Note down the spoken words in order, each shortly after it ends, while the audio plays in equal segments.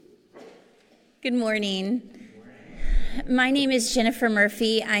Good morning. My name is Jennifer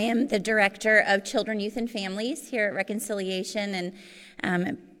Murphy. I am the Director of Children, Youth, and Families here at Reconciliation, and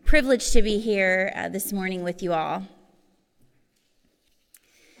I'm privileged to be here this morning with you all.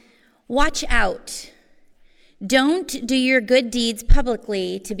 Watch out. Don't do your good deeds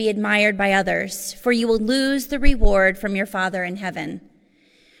publicly to be admired by others, for you will lose the reward from your Father in heaven.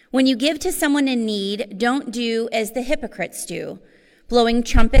 When you give to someone in need, don't do as the hypocrites do, blowing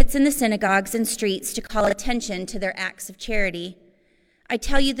trumpets in the synagogues and streets to call attention to their acts of charity. I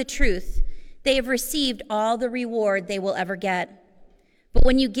tell you the truth, they have received all the reward they will ever get. But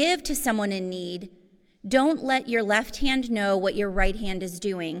when you give to someone in need, don't let your left hand know what your right hand is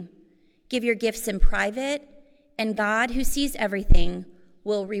doing. Give your gifts in private, and God, who sees everything,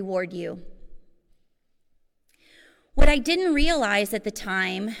 will reward you. What I didn't realize at the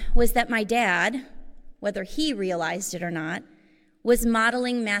time was that my dad, whether he realized it or not, was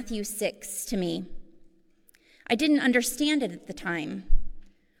modeling Matthew 6 to me. I didn't understand it at the time.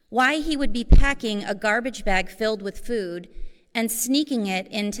 Why he would be packing a garbage bag filled with food and sneaking it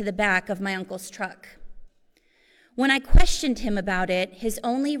into the back of my uncle's truck. When I questioned him about it, his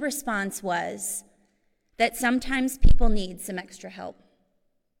only response was that sometimes people need some extra help.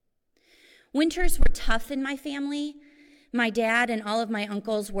 Winters were tough in my family. My dad and all of my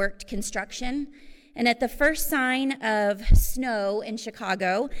uncles worked construction, and at the first sign of snow in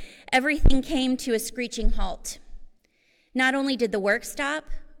Chicago, everything came to a screeching halt. Not only did the work stop,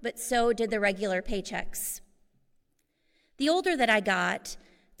 but so did the regular paychecks. The older that I got,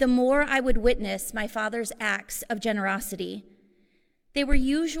 the more I would witness my father's acts of generosity. They were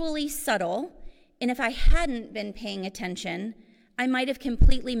usually subtle, and if I hadn't been paying attention, I might have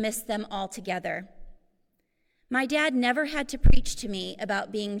completely missed them altogether. My dad never had to preach to me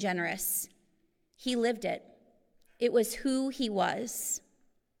about being generous. He lived it. It was who he was.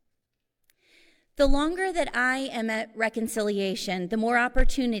 The longer that I am at Reconciliation, the more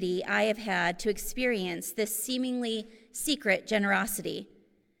opportunity I have had to experience this seemingly secret generosity,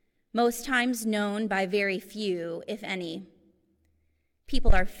 most times known by very few, if any.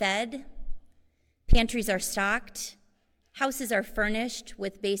 People are fed, pantries are stocked, houses are furnished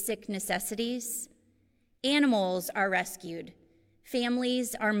with basic necessities, animals are rescued,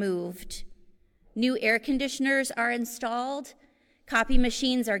 families are moved, new air conditioners are installed, copy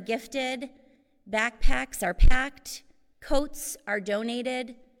machines are gifted, backpacks are packed, coats are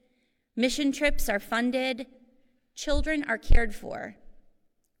donated, mission trips are funded, children are cared for,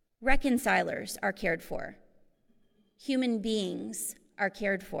 reconcilers are cared for, human beings are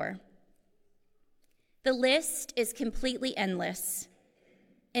cared for. The list is completely endless,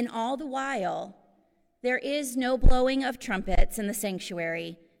 and all the while, there is no blowing of trumpets in the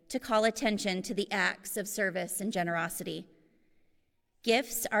sanctuary to call attention to the acts of service and generosity.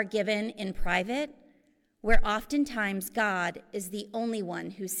 Gifts are given in private, where oftentimes God is the only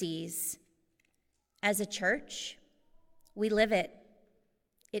one who sees. As a church, we live it.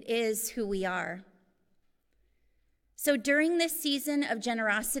 It is who we are. So during this season of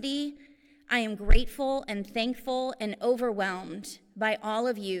generosity, I am grateful and thankful and overwhelmed by all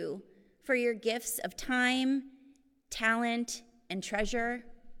of you for your gifts of time, talent, and treasure,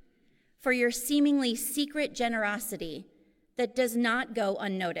 for your seemingly secret generosity that does not go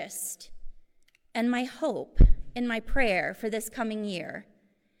unnoticed. And my hope and my prayer for this coming year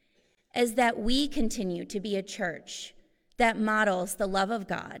is that we continue to be a church that models the love of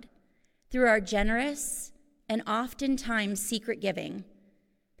God through our generous and oftentimes secret giving,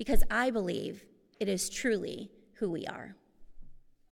 because I believe it is truly who we are.